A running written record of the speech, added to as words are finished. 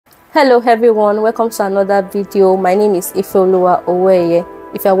Hello everyone, welcome to another video. My name is Ifeoluwa Oweye.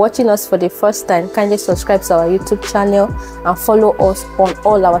 If you are watching us for the first time, kindly subscribe to our YouTube channel and follow us on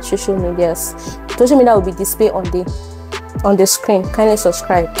all our social medias. Social media will be displayed on the screen. Kindly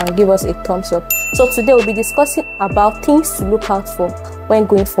subscribe and give us a thumbs up. So today we'll be discussing about things to look out for when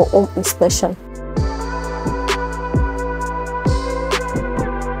going for home inspection.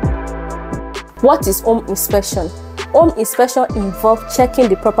 What is home inspection? Home inspection involves checking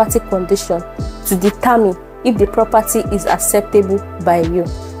the property condition to determine if the property is acceptable by you.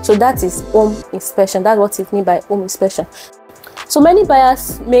 So that is home inspection. That's what it means by home inspection. So many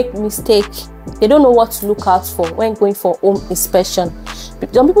buyers make mistake. They don't know what to look out for when going for home inspection.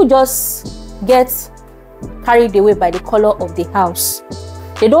 Some people just get carried away by the color of the house.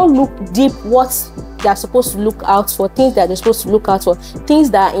 They don't look deep what they are supposed to look out for, things that they're supposed to look out for,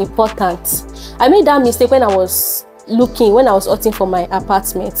 things that are important. I made that mistake when I was hunting for my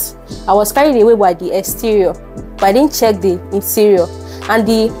apartment. I was carried away by the exterior, but I didn't check the interior.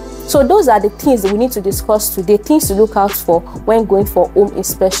 So those are the things that we need to discuss today, things to look out for when going for home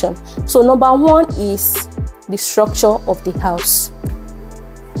inspection. So number one is the structure of the house.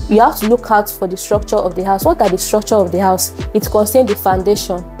 You have to look out for the structure of the house. What are the structure of the house? It contains the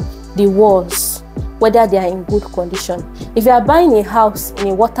foundation, the walls, whether they are in good condition. If you are buying a house in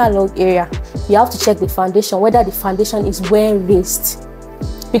a waterlogged area, you have to check the foundation, whether the foundation is well raised.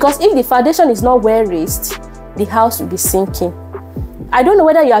 Because if the foundation is not well raised, the house will be sinking. I don't know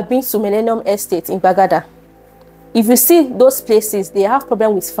whether you have been to Millennium Estate in Bagada. If you see those places, they have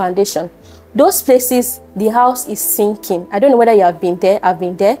problem with foundation. Those places, the house is sinking. I don't know whether you have been there. I've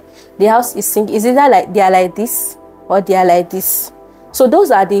been there. The house is sinking. Is either like they are like this or they are like this. So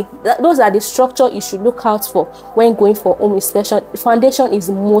those are the structure you should look out for when going for home inspection. Foundation is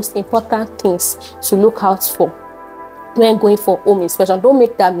the most important things to look out for when going for home inspection. Don't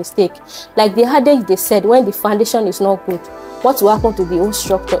make that mistake. Like the adage they said, when the foundation is not good, what will happen to the whole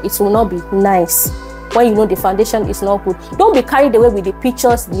structure? It will not be nice. When you know the foundation is not good, don't be carried away with the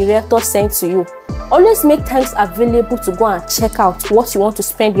pictures the realtor sent to you. Always make times available to go and check out what you want to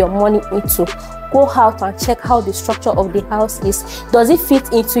spend your money into. Go out and check how the structure of the house is. Does it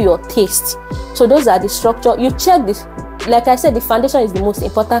fit into your taste? So those are the structure. You check this. Like I said, the foundation is the most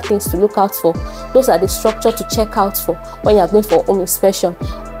important things to look out for. Those are the structure to check out for when you are going for home inspection.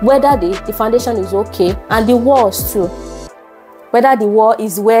 Whether the foundation is okay, and the walls too. Whether the wall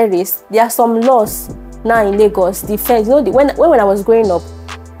is well raised. There are some laws now in Lagos. The fence, you know, when I was growing up,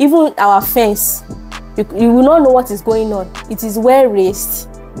 even our fence, you will not know what is going on. It is well raised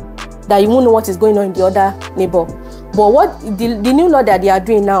that you won't know what is going on in the other neighbor. But what the new law that they are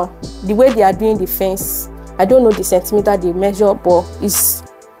doing now, the way they are doing the fence, I don't know the centimeter they measure, but it's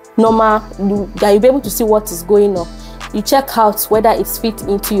normal that you'll be able to see what is going on. You check out whether it fits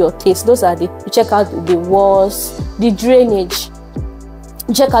into your taste. You check out the walls, the drainage.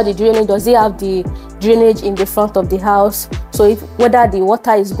 You check out the drainage. Does it have the drainage in the front of the house? So whether the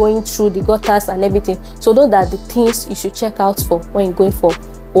water is going through the gutters and everything. So those are the things you should check out for when going for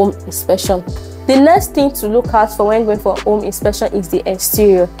home inspection. The next thing to look out for when going for home inspection is the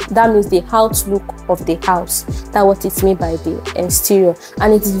exterior. That means the outlook of the house. That's what it means by the exterior,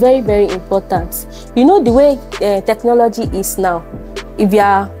 and it is very, very important. You know the way technology is now. If you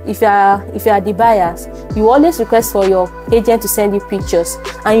are the buyers, you always request for your agent to send you pictures,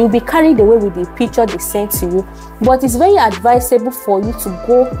 and you'll be carried away with the picture they send to you. But it's very advisable for you to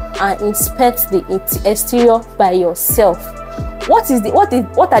go and inspect the exterior by yourself. What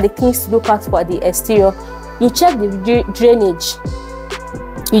are the things to look out for the exterior? You check the drainage.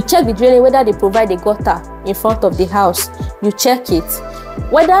 You check the drainage, whether they provide a gutter in front of the house. You check it.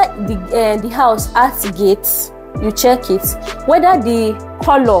 Whether the house has gates. You check it. Whether the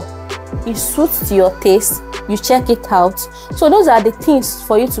color is suits to your taste. You check it out. So those are the things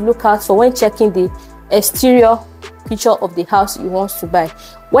for you to look out for when checking the exterior picture of the house you want to buy.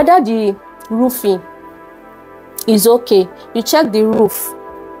 Whether the roofing is okay, you check the roof,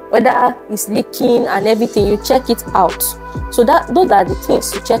 whether it's leaking and everything. You check it out. So those are the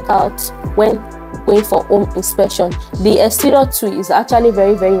things to check out when going for home inspection. The exterior too is actually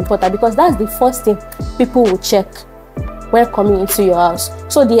very, very important, because that's the first thing people will check when coming into your house.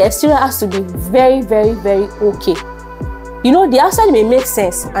 So the exterior has to be very, very, very okay. You know, the outside may make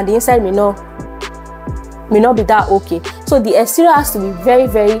sense and the inside may not be that okay. So the exterior has to be very,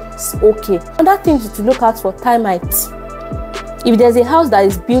 very okay. Another thing to look out for, termites. If there's a house that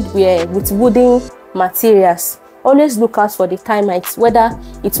is built with wooden materials, always look out for the termites, whether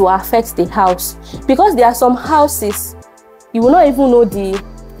it will affect the house. Because there are some houses, you will not even know the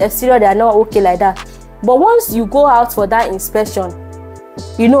exterior, they are not okay like that. But once you go out for that inspection,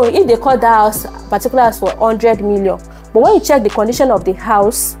 You know, if they call that house, particular house, for 100 million, but when you check the condition of the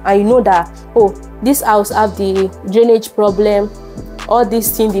house and you know that, oh, this house have the drainage problem, all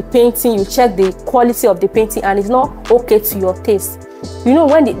these things, the painting, you check the quality of the painting and it's not okay to your taste, you know,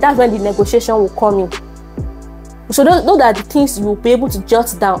 that's when the negotiation will come in. So those are the things you will be able to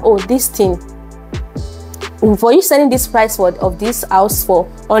jot down. Oh, this thing, for you selling this price of this house for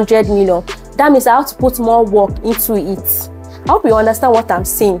 100 million, that means I have to put more work into it. I hope you understand what I'm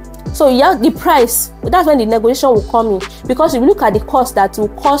saying. So yeah, the price, that's when the negotiation will come in, because if you look at the cost that will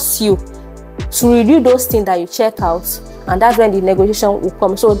cost you to review those things that you check out, and that's when the negotiation will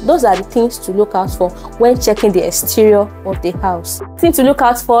come. So those are the things to look out for when checking the exterior of the house. The thing to look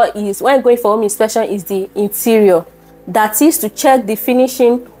out for is, when going for home inspection, is the interior. That is to check the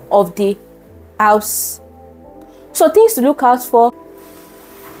finishing of the house. So things to look out for: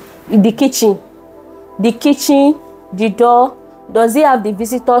 the kitchen, the door, does it have the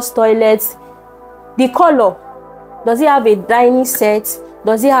visitors toilet, the color, does it have a dining set,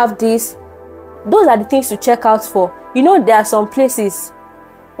 does it have this? Those are the things to check out for. You know, there are some places,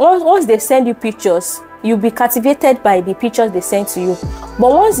 once they send you pictures, you'll be captivated by the pictures they send to you,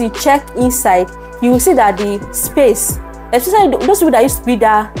 but once you check inside, you will see that the space, especially those people that used to be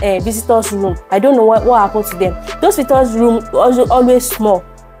that visitors room, I don't know what happened to them. Those visitors room always small.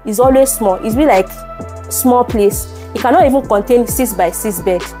 It's always small. It's really like small place. It cannot even contain 6 by 6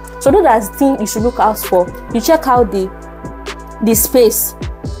 bed. So those are the things you should look out for. You check out the space,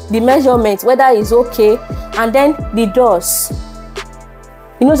 the measurement, whether it's okay, and then the doors.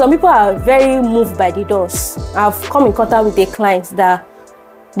 You know, some people are very moved by the doors. I've come in contact with a client that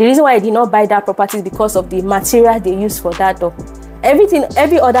the reason why I did not buy that property is because of the material they use for that door.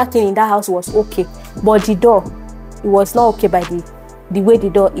 Every other thing in that house was okay, but the door, it was not okay by the way the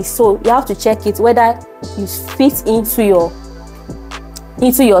door is. So you have to check it whether it fits into your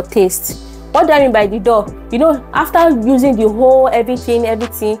taste. What do I mean by the door? You know, after using the whole everything,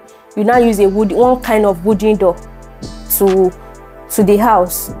 you now use one kind of wooden door to the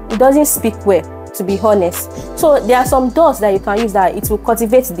house. It doesn't speak well, to be honest. So there are some doors that you can use that it will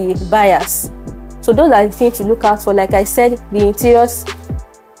cultivate the buyers. So those are the things to look out for. Like I said, the interiors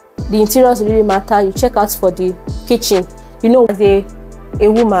really matter. You check out for the kitchen. You know, as a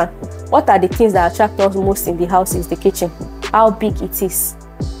woman, what are the things that attract us most in the house is the kitchen. How big it is.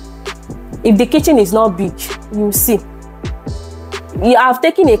 If the kitchen is not big, you see. You have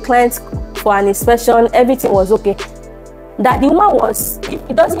taken a client for an inspection, everything was okay. That the woman was,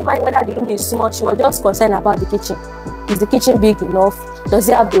 it doesn't mind whether the room is small, she was just concerned about the kitchen. Is the kitchen big enough? Does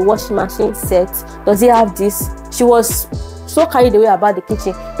it have the washing machine set? Does it have this? She was so carried away about the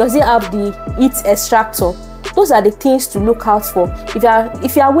kitchen. Does it have the heat extractor? Those are the things to look out for.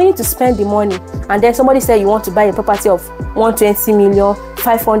 If you are willing to spend the money, and then somebody said you want to buy a property of 120 million,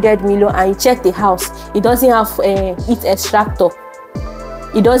 500 million, and you check the house, it doesn't have a heat extractor,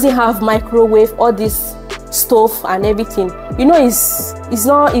 it doesn't have microwave, all this stove and everything, you know,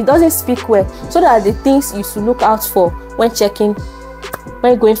 it doesn't speak well. So that are the things you should look out for when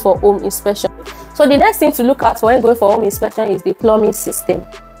going for home inspection. So the next thing to look out for when going for home inspection is the plumbing system.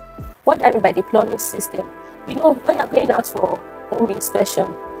 What do I mean by the plumbing system? You know, when you're going out for home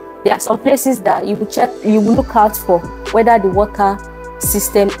inspection, there are some places that you will look out for whether the water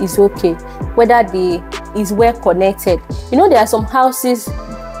system is okay, whether is well connected. You know, there are some houses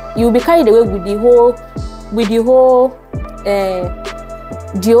you'll be carried away with the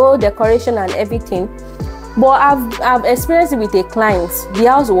whole decoration and everything. But I've experienced it with a client. The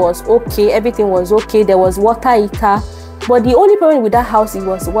house was okay, everything was okay, there was water heater, but the only problem with that house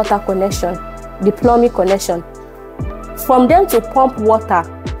was water connection, the plumbing connection. From them to pump water,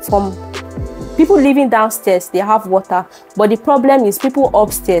 from people living downstairs, they have water, but the problem is people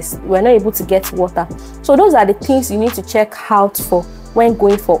upstairs were not able to get water. So those are the things you need to check out for when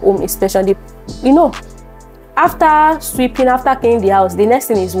going for home inspection. You know, after sweeping, after cleaning the house, the next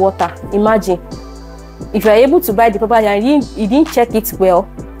thing is water. Imagine if you're able to buy the property and you didn't check it well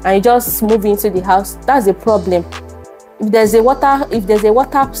and you just move into the house, that's a problem. If there's a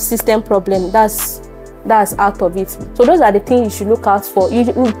water system problem, that's out of it. So those are the things you should look out for. You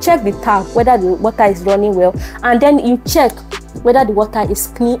check the tap, whether the water is running well, and then you check whether the water is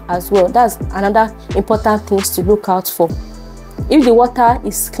clean as well. That's another important thing to look out for. If the water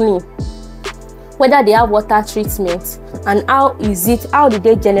is clean, whether they have water treatment, and how did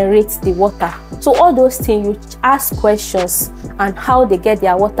they generate the water. So all those things, you ask questions and how they get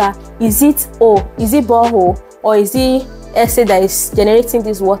their water. Is it borehole, or is it essay that is generating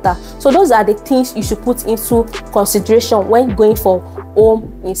this water? So those are the things you should put into consideration when going for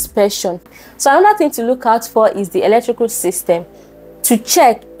home inspection. So another thing to look out for is the electrical system. to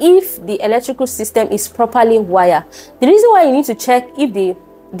check if the electrical system is properly wired. The reason why you need to check if the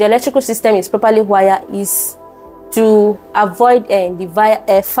electrical system is properly wired is to avoid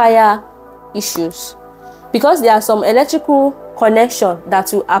the fire issues, because there are some electrical connection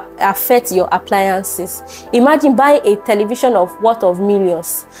that will affect your appliances. Imagine buying a television of worth of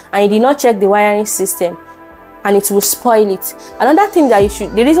millions and you did not check the wiring system, and it will spoil it. Another thing that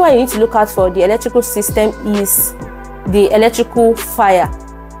the reason why you need to look out for the electrical system is the electrical fire.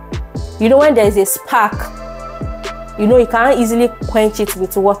 You know, when there is a spark, you know, you can't easily quench it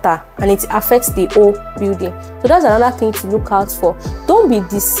with water and it affects the whole building. So that's another thing to look out for. Don't be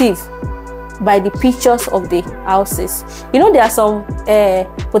deceived by the pictures of the houses. You know, there are some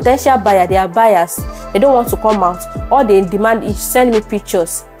potential buyers, they are buyers, they don't want to come out. All they demand is send me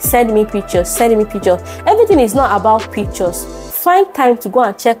pictures, send me pictures, send me pictures. Everything is not about pictures. Find time to go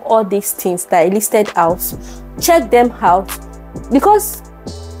and check all these things that I listed out. Check them out, because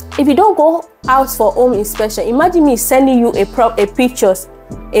if you don't go out for home inspection, imagine me sending you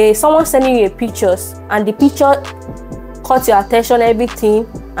someone sending you a pictures, and the picture caught your attention, everything,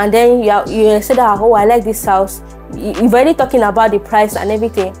 and then you say that, oh, I like this house. You've already talking about the price and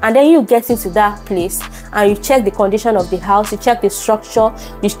everything, and then you get into that place and you check the condition of the house, you check the structure,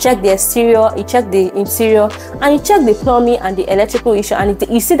 you check the exterior, you check the interior, and you check the plumbing and the electrical issue, and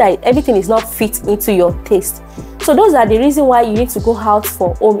you see that everything is not fit into your taste. So those are the reason why you need to go out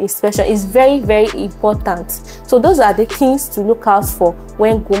for home inspection. It's very, very important. So those are the things to look out for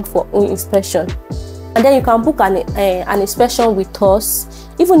when going for home inspection. And then you can book an inspection with us.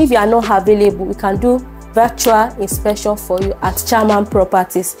 Even if you are not available, we can do virtual inspection for you at Chairman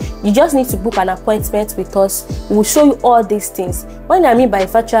Properties. You just need to book an appointment with us. We will show you all these things. When I mean by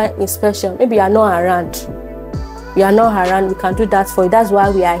virtual inspection, maybe you are not around. You are not around, we can do that for you. That's why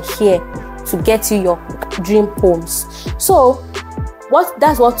we are here, to get you your dream homes. So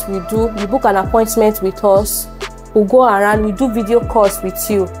that's what we do. You book an appointment with us, we'll go around, we do video calls with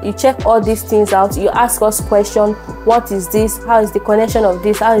you, you check all these things out, you ask us questions. What is this? How is the connection of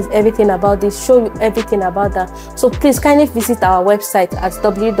this? How is everything about this? Show you everything about that. So please kindly visit our website at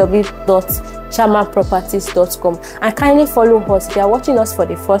www.chairmanproperties.com and kindly follow us. If you are watching us for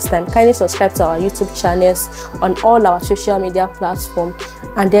the first time, kindly subscribe to our YouTube channels on all our social media platforms,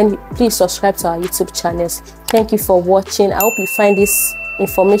 and then please subscribe to our YouTube channels. Thank you for watching. I hope you find this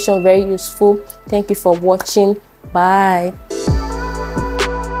information very useful. Thank you for watching. Bye.